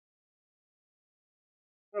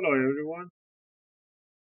Hello everyone.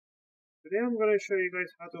 Today I'm going to show you guys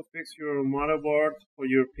how to fix your motherboard for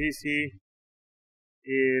your PC.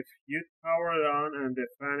 If you power it on and the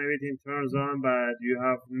fan everything turns on but you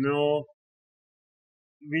have no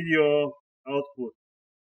video output.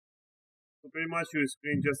 So pretty much your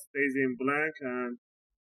screen just stays in blank and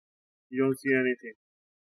you don't see anything.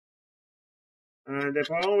 And the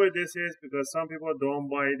problem with this is because some people don't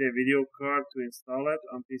buy the video card to install it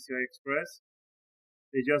on PCI-EXPRESS.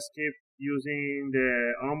 They just keep using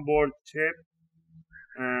the onboard chip,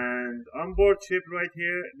 and onboard chip right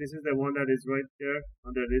here, this is the one that is right there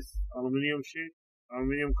under this aluminum sheet,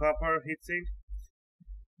 aluminum copper heatsink.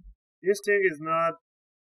 This thing is not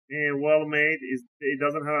well made. It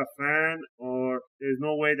doesn't have a fan, or there's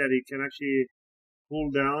no way that it can actually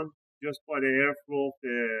cool down just by the airflow of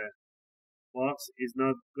the box is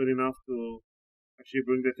not good enough to actually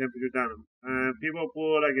bring the temperature down. And people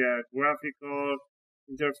put like a graphical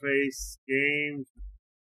interface, games,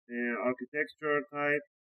 architecture type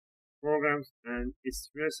programs, and it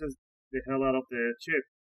stresses the hell out of the chip.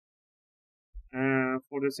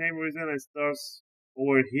 For the same reason, it starts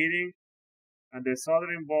overheating, and the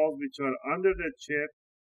soldering balls which are under the chip,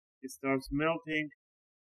 it starts melting,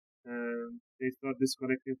 and they start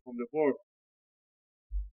disconnecting from the board.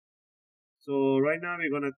 So right now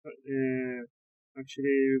we're gonna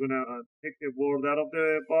take the board out of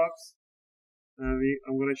the box. I'm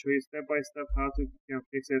going to show you step by step how you can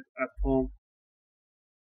fix it at home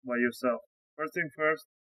by yourself. First thing first,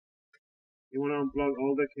 you want to unplug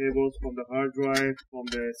all the cables from the hard drive, from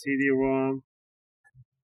the CD-ROM.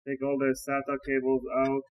 Take all the SATA cables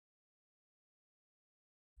out.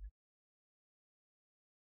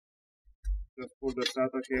 Just pull the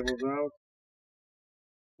SATA cables out.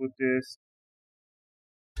 Put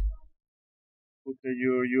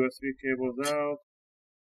your USB cables out.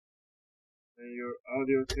 And your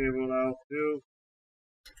audio cable out too.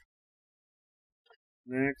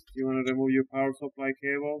 Next, you want to remove your power supply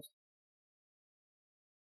cables,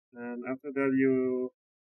 and after that you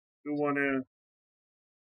do want to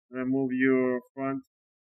remove your front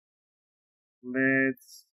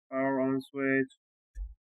LEDs, power on switch,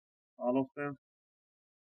 all of them,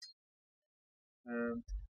 and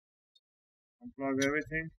unplug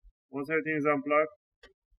everything. Once everything is unplugged,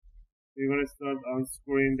 we're going to start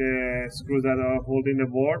unscrewing the screws that are holding the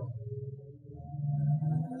board.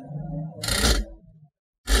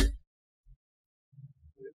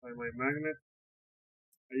 Find my magnet.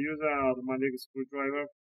 I use an automatic screwdriver.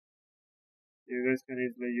 You guys can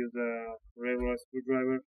easily use a regular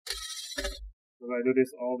screwdriver, because I do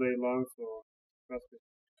this all day long, so trust me.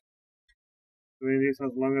 Doing this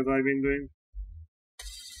as long as I've been doing,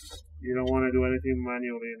 you don't want to do anything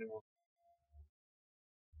manually anymore.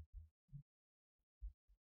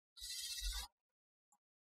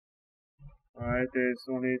 Alright, there's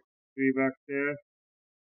only 3 back there.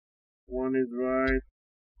 One is right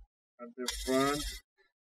at the front.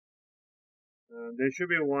 There should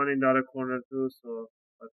be one in the other corner too,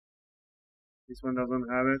 but this one doesn't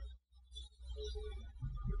have it.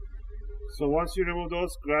 So once you remove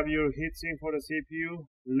those, grab your heatsink for the CPU,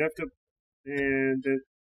 lift it, and the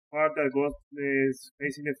part that is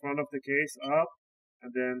facing the front of the case up,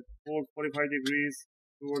 and then pull 45 degrees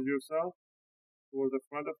towards yourself, towards the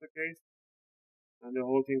front of the case, and the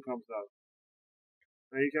whole thing comes out.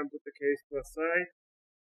 Now you can put the case to the side,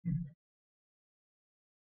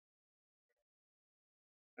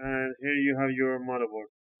 and here you have your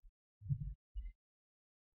motherboard.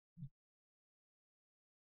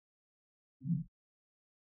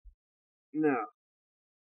 Now,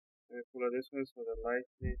 I pull it this way so the light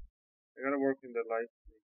needs. I gotta work in the light.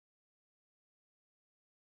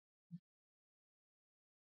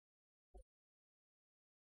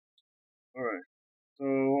 Alright, so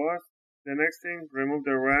the next thing, remove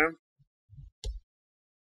the RAM.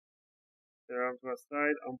 The RAM to the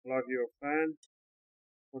side, unplug your fan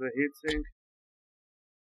for the heatsink.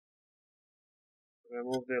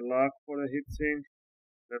 Remove the lock for the heatsink,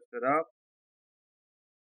 lift it up,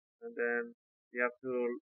 and then you have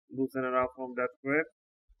to loosen it up from that grip.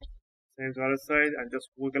 Same to the other side, and just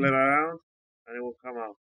wiggle it around, and it will come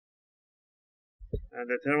out. And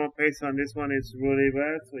the thermal paste on this one is really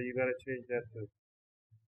bad, so you gotta change that too.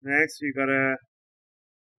 Next, you gotta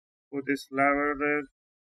put this lever there,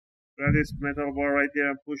 grab this metal bar right there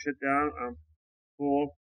and push it down and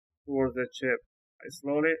pull towards the chip.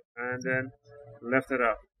 Slowly, and then lift it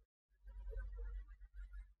up.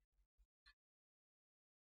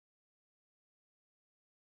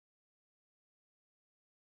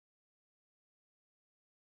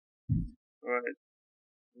 Alright,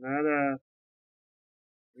 now that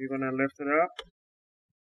we're gonna lift it up,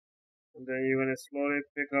 And then you're gonna slowly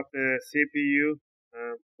pick up the CPU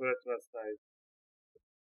and put it to the side.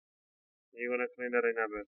 You're gonna clean that in a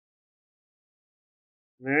bit.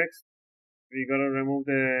 Next, we gotta remove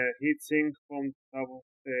the heatsink from top of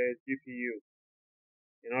the GPU.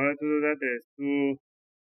 In order to do that, there's two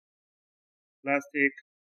plastic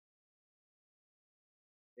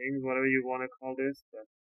things, whatever you want to call this, but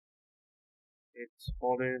it's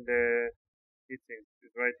holding the heatsink.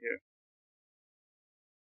 It's right here.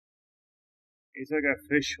 It's like a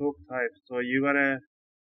fish hook type, so you gotta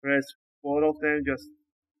press both of them, just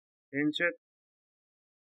pinch it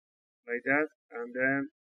like that, and then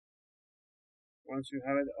once you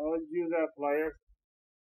have it, I'll use a pliers,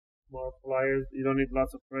 more pliers, you don't need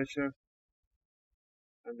lots of pressure,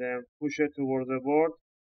 and then push it towards the board,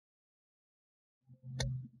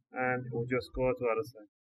 and it will just go to the other side.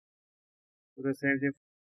 Do the same thing.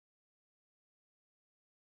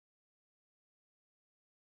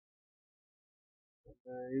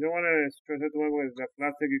 You don't want to stress it too much with the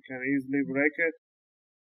plastic, you can easily break it.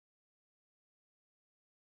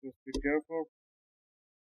 Just be careful.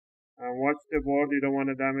 And watch the board, you don't want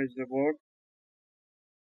to damage the board.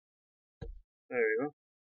 There you go.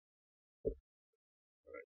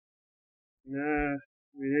 Alright. Now,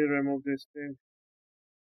 we need to remove this thing.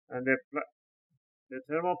 And the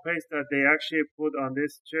thermal paste that they actually put on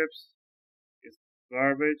these chips is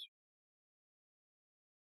garbage.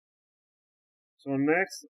 So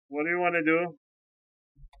next, what do you want to do?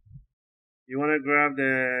 You want to grab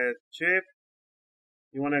the chip,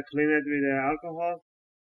 you want to clean it with the alcohol,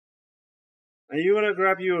 and you want to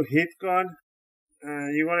grab your heat gun,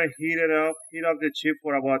 and you want to heat up the chip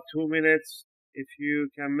for about 2 minutes. If you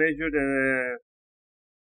can measure the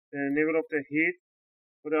level of the heat,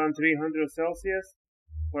 put it on 300 Celsius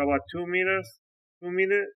for about 2 minutes, or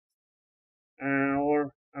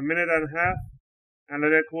a minute and a half, and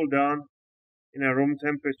let it cool down in a room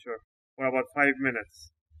temperature for about 5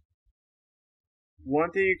 minutes. One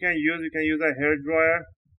thing you can use a hair dryer.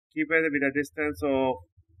 Keep it with a distance of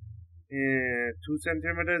 2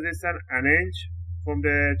 centimeters distance, an inch from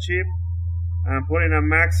the chip, and put in a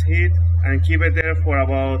max heat and keep it there for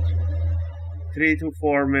about 3 to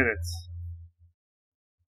 4 minutes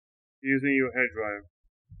using your hair dryer.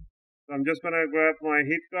 So I'm just gonna grab my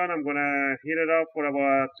heat gun, I'm gonna heat it up for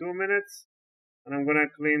about 2 minutes, and I'm gonna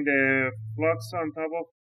clean the flux on top of,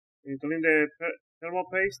 clean the thermal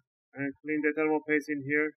paste, and clean the thermal paste in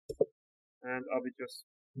here, and I'll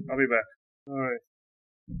be back. Alright,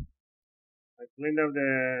 I cleaned up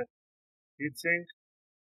the heatsink,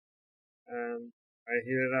 and I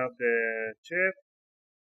heated up the chip,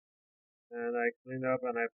 and I cleaned up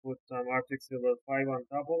and I put some Arctic Silver 5 on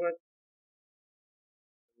top of it.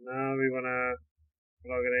 Now we're gonna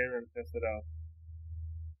plug it in and test it out.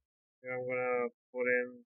 Here I'm gonna put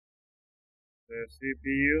in the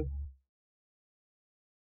CPU.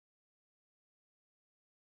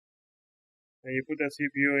 And you put the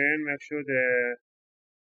CPU in, make sure the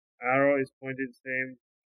arrow is pointed the same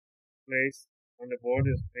place on the board,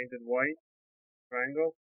 is painted white,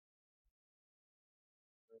 triangle.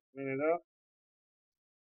 Clean it up.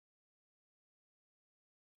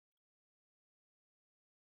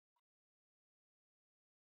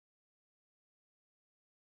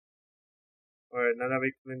 Alright, now that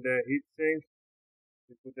we clean the heatsink,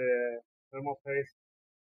 we put the thermal paste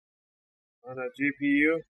on a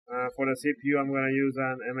GPU. For the CPU, I'm going to use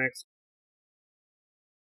an MX.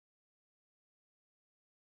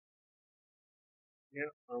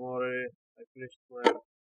 Yeah, I finished my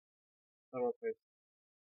thermal paste.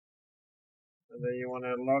 And then you want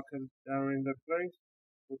to lock it down in the place,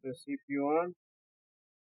 put the CPU on.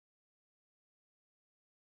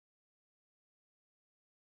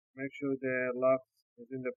 Make sure the lock is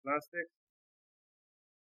in the plastic,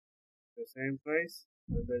 the same place,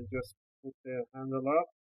 and then just put the handle up.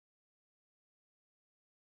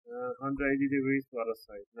 180 degrees to the other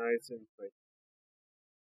side. Now it's in place.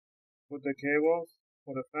 Put the cables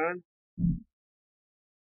for the fan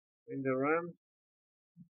in the RAM.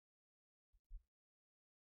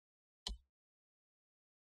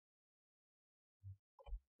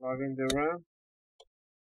 Plug in the RAM.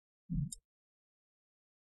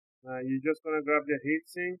 Now you're just gonna grab the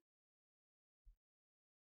heatsink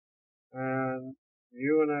and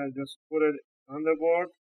you're gonna just put it on the board,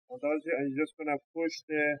 and you're just gonna push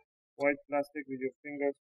the white plastic with your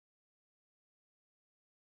fingers,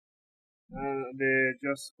 and they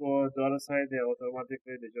just go the other side. They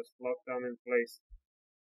just lock down in place.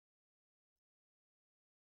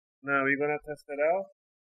 Now we're gonna test it out.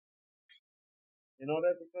 In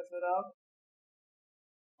order to test it out,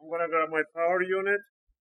 I'm gonna grab my power unit.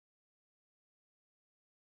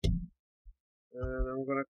 and I'm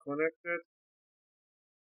gonna connect it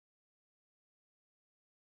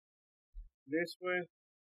this way,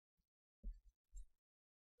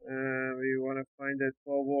 and we want to find that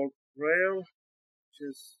 12-volt rail, which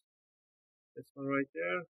is this one right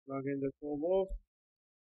there. Plug in the 12-volt.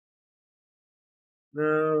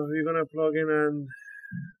 Now we're gonna plug in an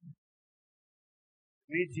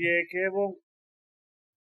VGA cable.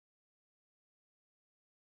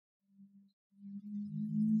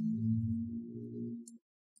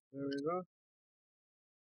 There we go.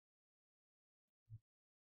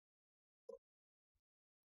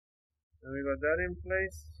 And we got that in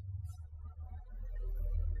place.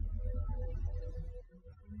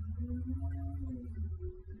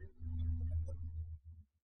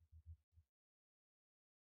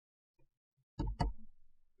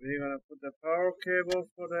 We're gonna put the power cable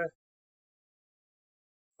for the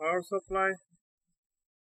power supply.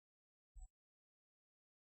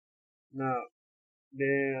 Now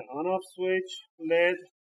the on-off switch LED,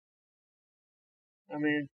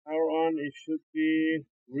 power on, it should be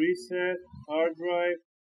reset, hard drive,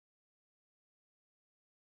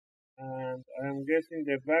 and I'm guessing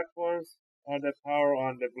the back ones are the power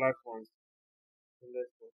on, the black ones.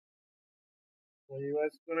 So you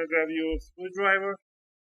guys gonna grab your screwdriver.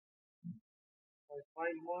 I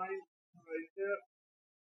find mine right there,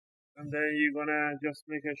 and then you're gonna just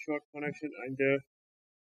make a short connection in there.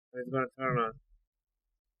 It's gonna turn on.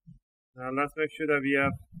 Now let's make sure that we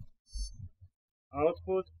have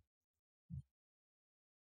output,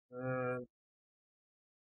 and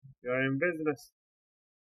we are in business,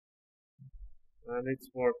 and it's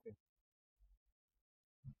working.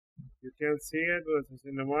 You can see it, but it's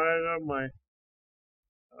in the monitor. I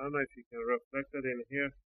don't know if you can reflect it in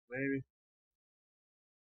here, maybe.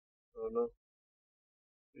 Oh no,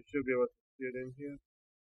 you should be able to see it in here,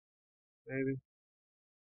 maybe.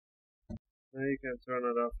 Now you can turn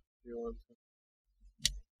it off if you want to.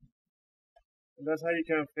 And that's how you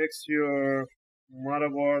can fix your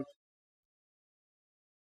motherboard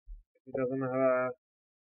if it doesn't have a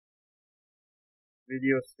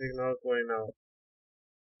video signal going out.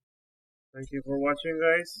 Thank you for watching,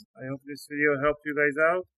 guys. I hope this video helped you guys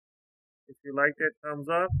out. If you liked it, thumbs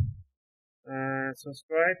up and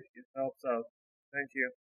subscribe. It helps out. Thank you.